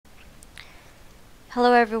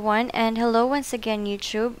Hello everyone, and hello once again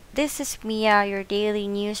YouTube. This is Mia, your daily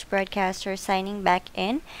news broadcaster, signing back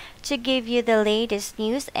in to give you the latest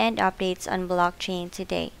news and updates on blockchain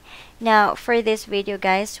today. Now, for this video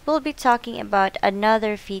guys, we'll be talking about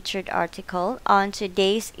another featured article on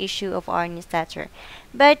today's issue of our newsletter.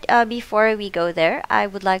 But before we go there, I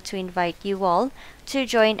would like to invite you all to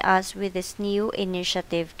join us with this new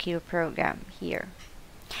Initiative Q program here.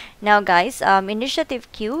 Now guys, Initiative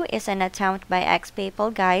Q is an attempt by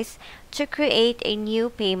ex-PayPal guys to create a new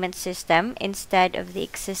payment system instead of the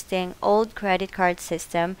existing old credit card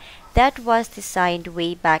system that was designed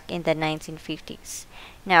way back in the 1950s.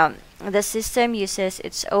 Now, the system uses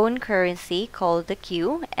its own currency called the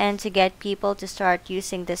Q, and to get people to start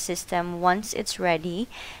using the system once it's ready,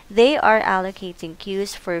 they are allocating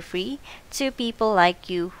Qs for free to people like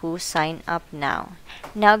you who sign up now.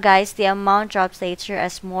 Now guys, the amount drops later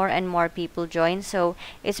as more and more people join, so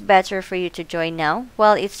it's better for you to join now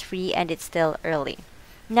while it's free and it's still early.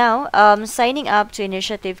 Now, signing up to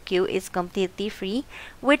Initiative Q is completely free,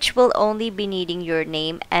 which will only be needing your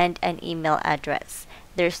name and an email address.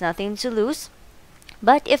 There's nothing to lose.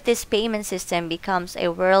 But if this payment system becomes a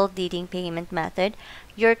world-leading payment method,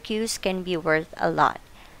 your Qs can be worth a lot.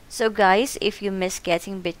 So guys, if you missed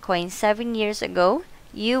getting Bitcoin 7 years ago,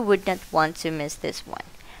 you would not want to miss this one.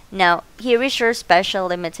 Now, here is your special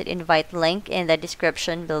limited invite link in the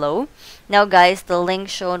description below. Now guys, the link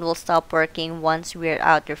shown will stop working once we're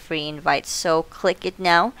out of free invites, so click it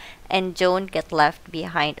now and don't get left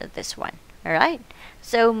behind on this one. Alright,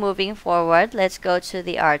 so moving forward, let's go to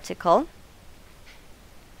the article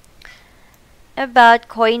about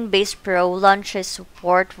Coinbase Pro launches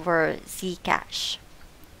support for Zcash.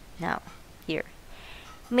 Now, here.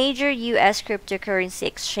 Major US cryptocurrency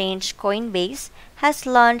exchange Coinbase has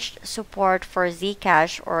launched support for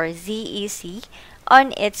Zcash or ZEC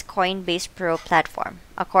on its Coinbase Pro platform,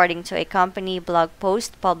 according to a company blog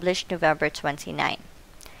post published November 29.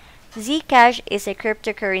 Zcash is a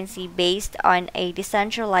cryptocurrency based on a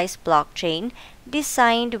decentralized blockchain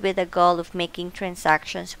designed with the goal of making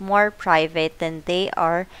transactions more private than they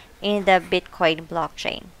are in the Bitcoin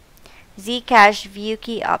blockchain. Zcash view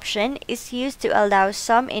key option is used to allow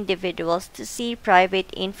some individuals to see private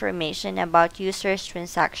information about users'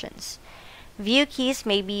 transactions. View keys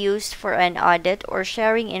may be used for an audit or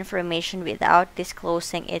sharing information without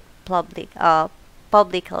disclosing it publicly.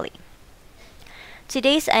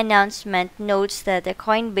 Today's announcement notes that the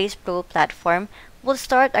Coinbase Pro platform will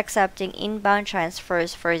start accepting inbound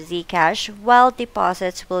transfers for Zcash, while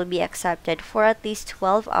deposits will be accepted for at least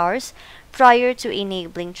 12 hours prior to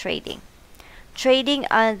enabling trading. Trading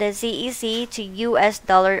on the ZEC to US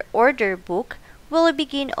dollar order book will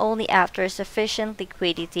begin only after sufficient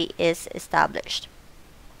liquidity is established.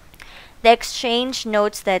 The exchange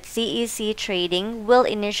notes that ZEC trading will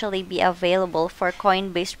initially be available for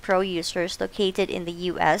Coinbase Pro users located in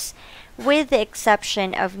the US, with the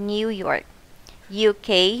exception of New York,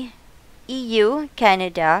 UK, EU,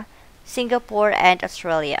 Canada, Singapore, and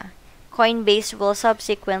Australia. Coinbase will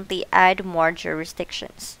subsequently add more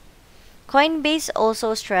jurisdictions. Coinbase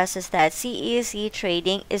also stresses that ZEC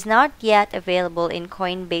trading is not yet available in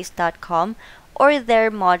Coinbase.com or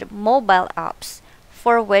their mobile apps,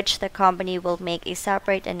 for which the company will make a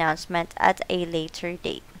separate announcement at a later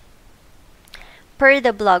date. Per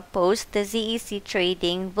the blog post, the ZEC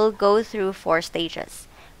trading will go through 4 stages,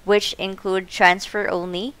 which include transfer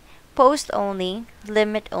only, post only,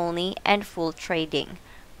 limit only, and full trading,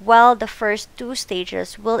 while the first 2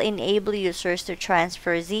 stages will enable users to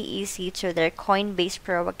transfer ZEC to their Coinbase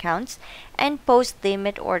Pro accounts and post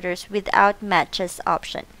limit orders without matches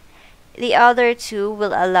option. The other 2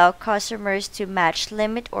 will allow customers to match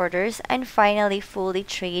limit orders and finally fully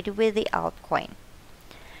trade with the altcoin.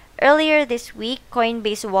 Earlier this week,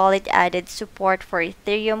 Coinbase Wallet added support for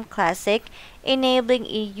Ethereum Classic, enabling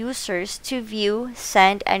users to view,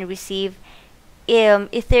 send, and receive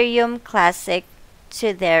Ethereum Classic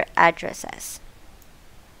to their addresses.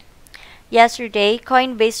 Yesterday,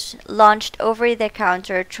 Coinbase launched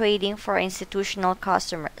over-the-counter trading for institutional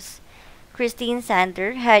customers. Christine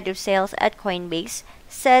Sander, head of sales at Coinbase,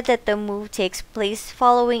 said that the move takes place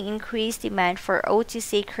following increased demand for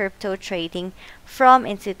OTC crypto trading from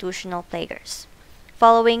institutional players.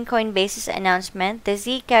 Following Coinbase's announcement, the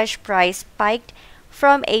Zcash price spiked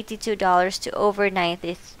from $82 to over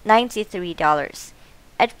 $93.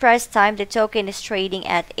 At press time, the token is trading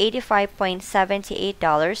at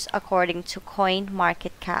 $85.78 according to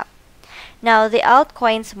CoinMarketCap. Now, the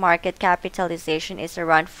altcoin's market capitalization is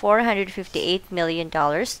around $458 million,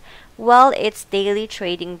 while its daily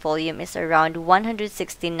trading volume is around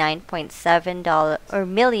 $169.7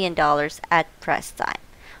 million at press time.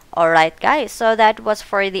 Alright guys, so that was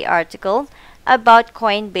for the article about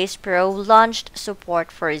Coinbase Pro launched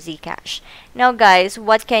support for Zcash. Now guys,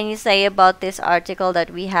 what can you say about this article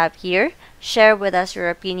that we have here? Share with us your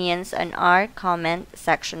opinions on our comment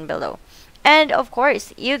section below. And of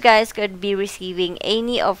course, you guys could be receiving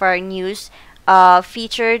any of our news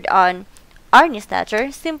featured on our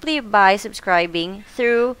newsletter simply by subscribing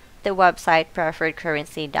through the website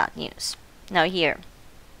PreferredCurrency.News. Now here,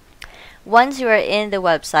 once you are in the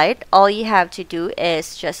website, all you have to do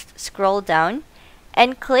is just scroll down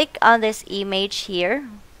and click on this image here,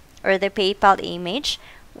 or the PayPal image,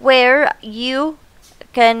 where you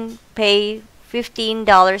can pay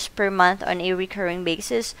 $15 per month on a recurring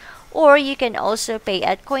basis, or you can also pay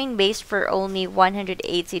at Coinbase for only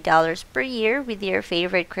 $180 per year with your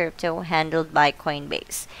favorite crypto handled by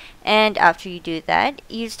Coinbase. And after you do that,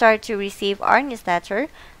 you start to receive our newsletter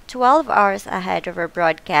 12 hours ahead of our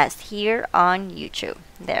broadcast here on YouTube.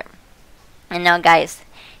 There. And now guys,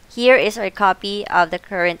 here is our copy of the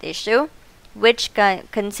current issue, which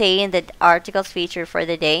contain the articles featured for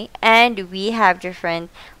the day, and we have different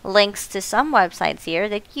links to some websites here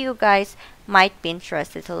that you guys might be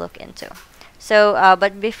interested to look into. So,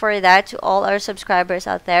 but before that, to all our subscribers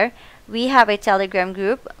out there, we have a Telegram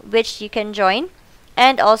group which you can join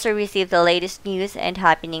and also receive the latest news and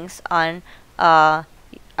happenings on our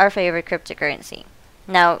favorite cryptocurrency.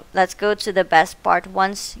 Now, let's go to the best part.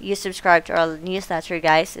 Once you subscribe to our newsletter,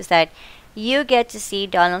 guys, is that you get to see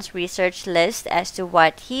Donald's research list as to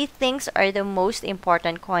what he thinks are the most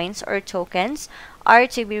important coins or tokens are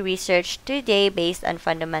to be researched today based on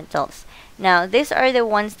fundamentals. Now, these are the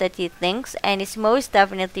ones that he thinks and is most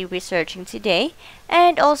definitely researching today,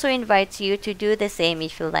 and also invites you to do the same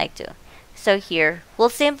if you like to. So here, we'll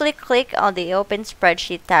simply click on the Open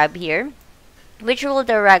Spreadsheet tab here, which will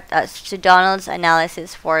direct us to Donald's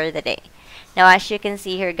analysis for the day. Now, as you can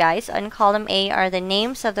see here, guys, on column A are the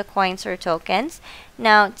names of the coins or tokens.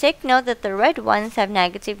 Now, take note that the red ones have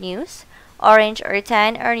negative news, orange or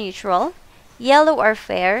tan are neutral, yellow are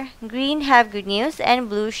fair, green have good news, and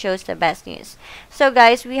blue shows the best news. So,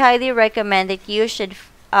 guys, we highly recommend that you should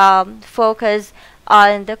focus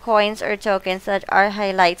on the coins or tokens that are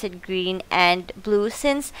highlighted green and blue,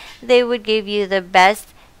 since they would give you the best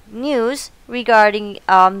news regarding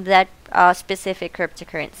that specific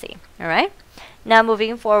cryptocurrency. Alright? Now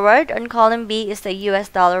moving forward, on column B is the US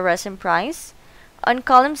dollar resin price. On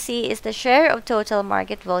column C is the share of total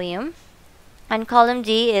market volume. On column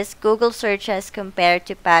D is Google searches compared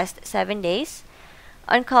to past 7 days.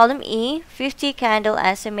 On column E, 50 candle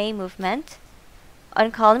SMA movement.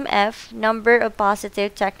 On column F, number of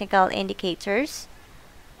positive technical indicators.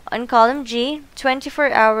 On column G,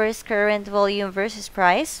 24 hours current volume versus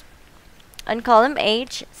price. On column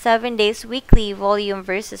H, 7 days weekly volume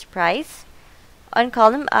versus price. On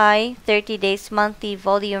column I, 30 days monthly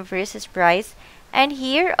volume versus price. And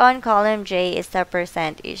here on column J is the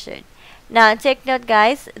percent issued. Now, take note,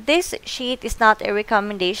 guys, this sheet is not a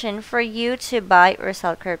recommendation for you to buy or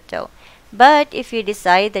sell crypto. But if you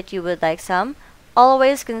decide that you would like some,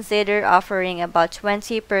 always consider offering about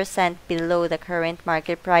 20% below the current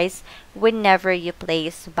market price whenever you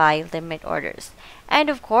place buy limit orders. And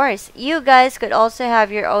of course, you guys could also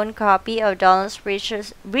have your own copy of Donald's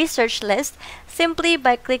research list simply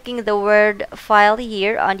by clicking the word file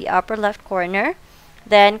here on the upper left corner.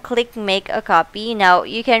 Then click make a copy. Now,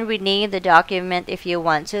 you can rename the document if you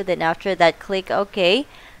want to. Then after that, click OK,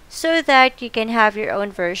 so that you can have your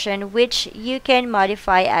own version, which you can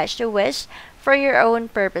modify as you wish for your own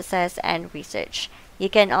purposes and research. You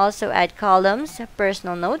can also add columns,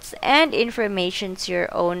 personal notes, and information to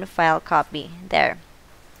your own file copy there.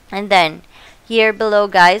 And then here below,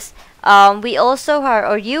 guys, we also are,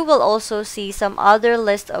 or you will also see some other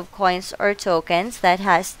list of coins or tokens that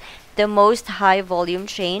has the most high volume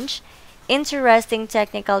change, interesting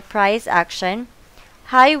technical price action,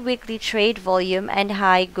 high weekly trade volume, and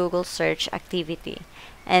high Google search activity.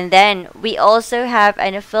 And then we also have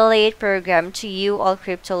an affiliate program to you all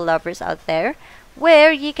crypto lovers out there,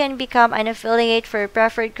 where you can become an affiliate for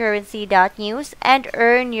PreferredCurrency.News and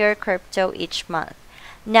earn your crypto each month.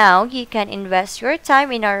 Now, you can invest your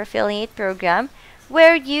time in our affiliate program,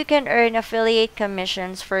 where you can earn affiliate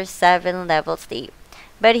commissions for 7 levels deep.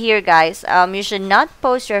 But here, guys, you should not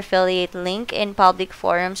post your affiliate link in public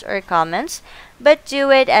forums or comments, but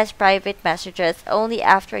do it as private messages only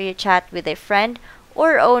after you chat with a friend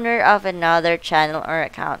or owner of another channel or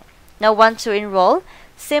account. Now, once you enroll,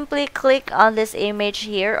 simply click on this image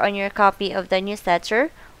here on your copy of the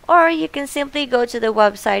newsletter, or you can simply go to the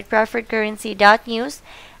website PreferredCurrency.News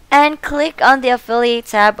and click on the affiliate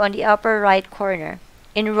tab on the upper right corner.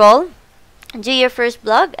 Enroll, do your first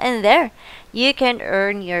blog, and there you can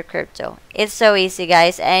earn your crypto. It's so easy,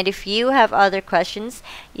 guys. And if you have other questions,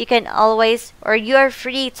 you can always, or you are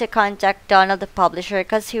free to contact Donald the publisher,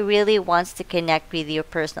 because he really wants to connect with you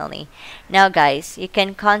personally. Now guys, you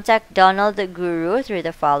can contact Donald the Guru through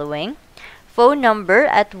the following: phone number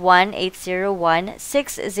at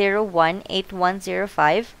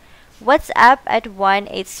 1-801-601-8105, WhatsApp at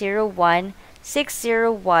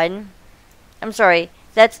 1-801-601, I'm sorry,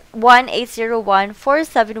 that's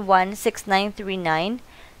 1-801-471-6939.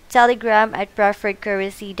 Telegram at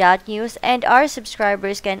PreferredCurrency.News, and our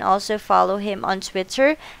subscribers can also follow him on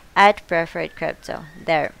Twitter at Preferred Crypto.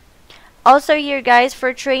 There. Also here, guys,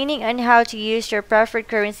 for training on how to use your preferred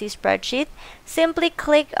currency spreadsheet, simply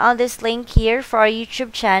click on this link here for our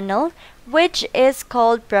YouTube channel, which is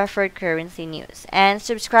called Preferred Currency News. And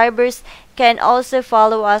subscribers can also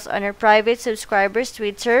follow us on our private subscribers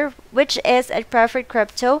Twitter, which is at Preferred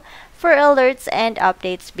Crypto, for alerts and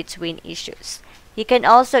updates between issues. You can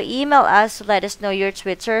also email us to let us know your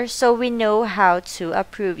Twitter so we know how to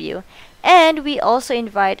approve you. And we also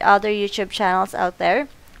invite other YouTube channels out there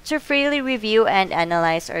to freely review and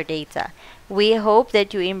analyze our data. We hope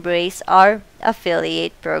that you embrace our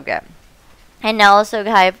affiliate program. And now also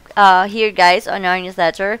here, guys, on our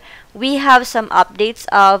newsletter, we have some updates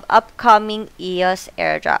of upcoming EOS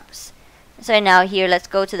airdrops. So now here, let's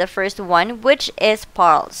go to the first one, which is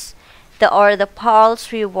Pulse, the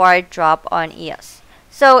Pulse reward drop on EOS.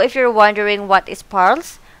 So if you're wondering what is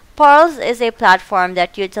Pulse, Pulse is a platform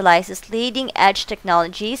that utilizes leading-edge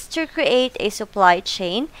technologies to create a supply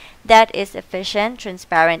chain that is efficient,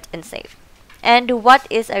 transparent, and safe. And what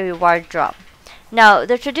is a reward drop? Now,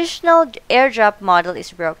 the traditional airdrop model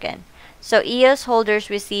is broken. So EOS holders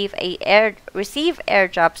receive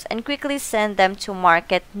airdrops and quickly send them to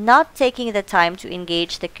market, not taking the time to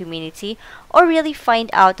engage the community or really find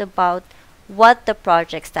out about what the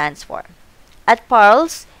project stands for. At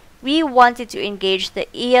Pulse, we wanted to engage the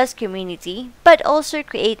EOS community, but also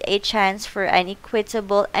create a chance for an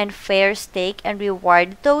equitable and fair stake and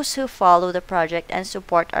reward those who follow the project and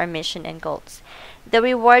support our mission and goals. The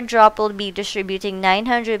reward drop will be distributing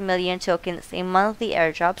 900 million tokens in monthly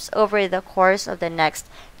airdrops over the course of the next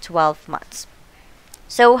 12 months.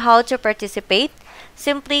 So how to participate?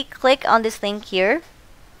 Simply click on this link here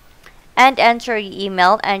and enter your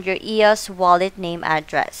email and your EOS wallet name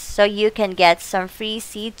address, so you can get some free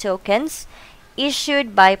seed tokens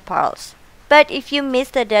issued by Pulse. But if you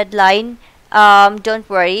miss the deadline, don't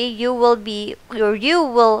worry, you will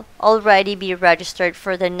already be registered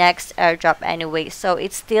for the next airdrop anyway, so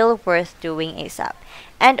it's still worth doing ASAP.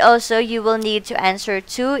 And also, you will need to answer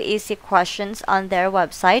 2 easy questions on their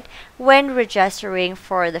website when registering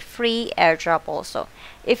for the free airdrop also.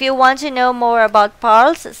 If you want to know more about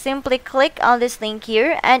Pulse, simply click on this link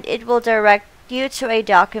here and it will direct you to a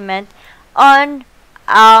document on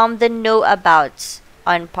the Know Abouts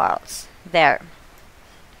on Pulse. There.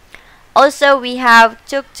 Also, we have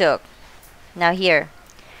Tuk. Now here,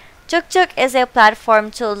 Tuk is a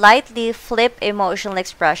platform to lightly flip emotional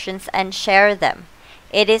expressions and share them.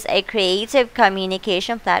 It is a creative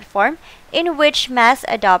communication platform in which mass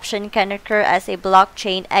adoption can occur as a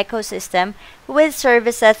blockchain ecosystem with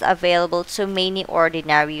services available to many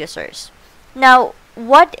ordinary users. Now,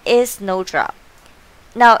 what is Snowdrop?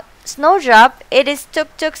 Now, Snowdrop, it is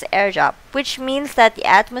Tuk's airdrop, which means that the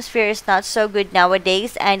atmosphere is not so good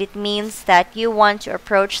nowadays, and it means that you want to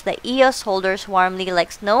approach the EOS holders warmly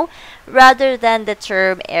like snow rather than the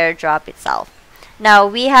term airdrop itself. Now,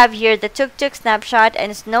 we have here the Tuk snapshot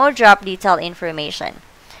and Snowdrop detail information.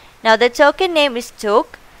 Now, the token name is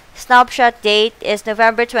Tuk. Snapshot date is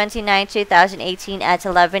November 29, 2018 at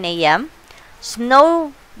 11 a.m.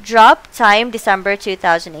 Snowdrop time, December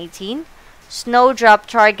 2018. Snowdrop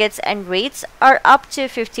targets and rates are up to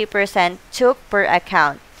 50% Tuk per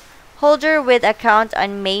account. Holder with account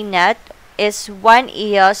on mainnet is 1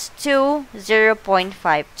 EOS to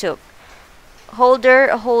 0.5 Tuk.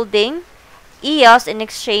 Holder holding EOS in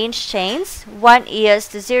exchange chains 1 EOS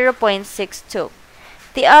to 0.6 Tuk.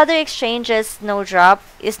 The other exchanges Snowdrop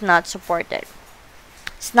is not supported.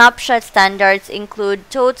 Snapshot standards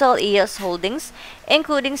include total EOS holdings,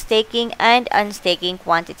 including staking and unstaking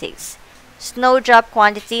quantities. Snowdrop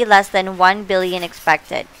quantity less than 1 billion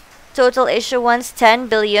expected. Total issuance 10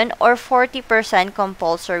 billion or 40%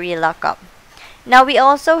 compulsory lockup. Now we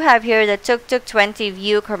also have here the Tuk 20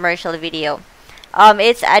 view commercial video.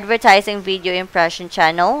 It's advertising video impression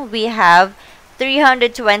channel. We have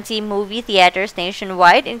 320 movie theaters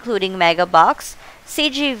nationwide, including Megabox,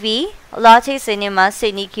 CGV, Lotte Cinema,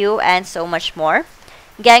 CineQ, and so much more.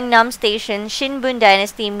 Gangnam Station, Shinbun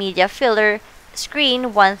Dynasty Media Filler,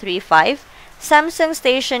 Screen 135, Samsung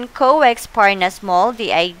Station, COEX Parnas Mall,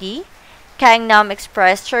 DID, Gangnam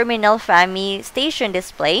Express Terminal Fami Station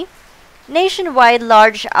Display, nationwide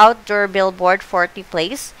large outdoor billboard 40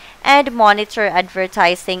 place, and monitor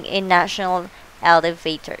advertising in national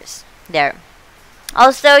elevators. There.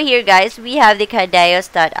 Also here guys, we have the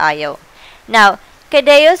Kadeos.io. Now,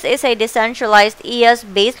 Kadeos is a decentralized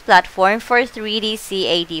EOS-based platform for 3D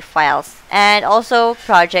CAD files and also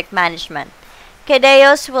project management.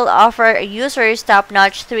 Kadeos will offer users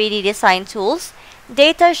top-notch 3D design tools,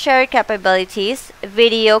 data share capabilities,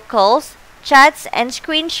 video calls, chats, and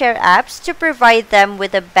screen share apps to provide them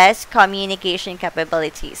with the best communication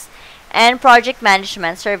capabilities and project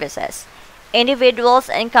management services. Individuals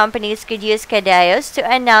and companies could use Kadeos to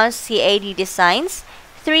announce CAD designs,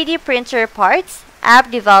 3D printer parts,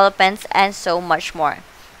 app developments, and so much more.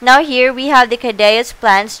 Now here we have the Kadeos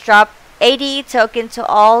plans drop ADE token to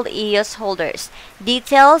all EOS holders.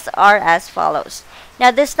 Details are as follows.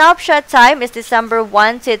 Now the snapshot time is December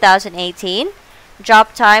 1, 2018.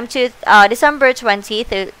 Drop time to December 20,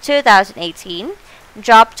 2018.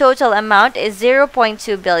 Drop total amount is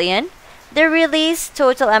 0.2 billion. The release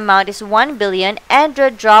total amount is 1 billion and the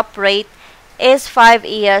drop rate is 5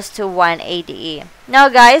 EOS to 1 ADE. Now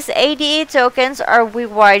guys, ADE tokens are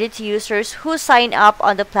rewarded to users who sign up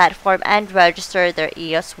on the platform and register their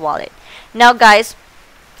EOS wallet. Now guys,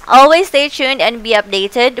 always stay tuned and be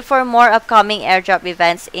updated for more upcoming airdrop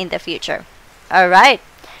events in the future. Alright.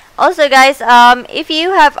 Also guys, if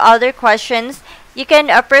you have other questions, you can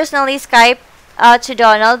personally Skype to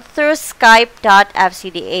Donald through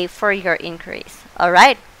skype.fcda for your inquiries.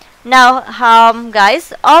 Alright. Now,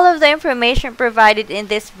 guys, all of the information provided in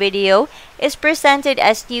this video is presented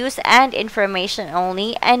as news and information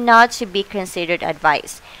only and not to be considered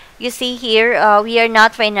advice. You see here, we are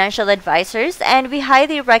not financial advisors and we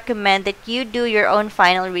highly recommend that you do your own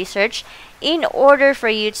final research in order for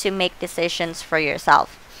you to make decisions for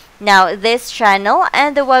yourself. Now, this channel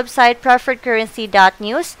and the website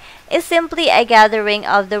PreferredCurrency.News is simply a gathering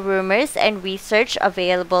of the rumors and research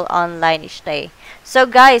available online each day. So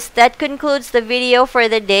guys, that concludes the video for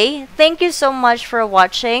the day. Thank you so much for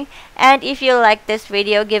watching, and if you like this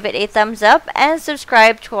video, give it a thumbs up and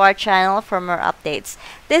subscribe to our channel for more updates.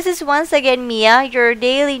 This is once again Mia, your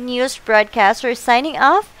daily news broadcaster, signing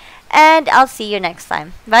off, and I'll see you next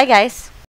time. Bye guys!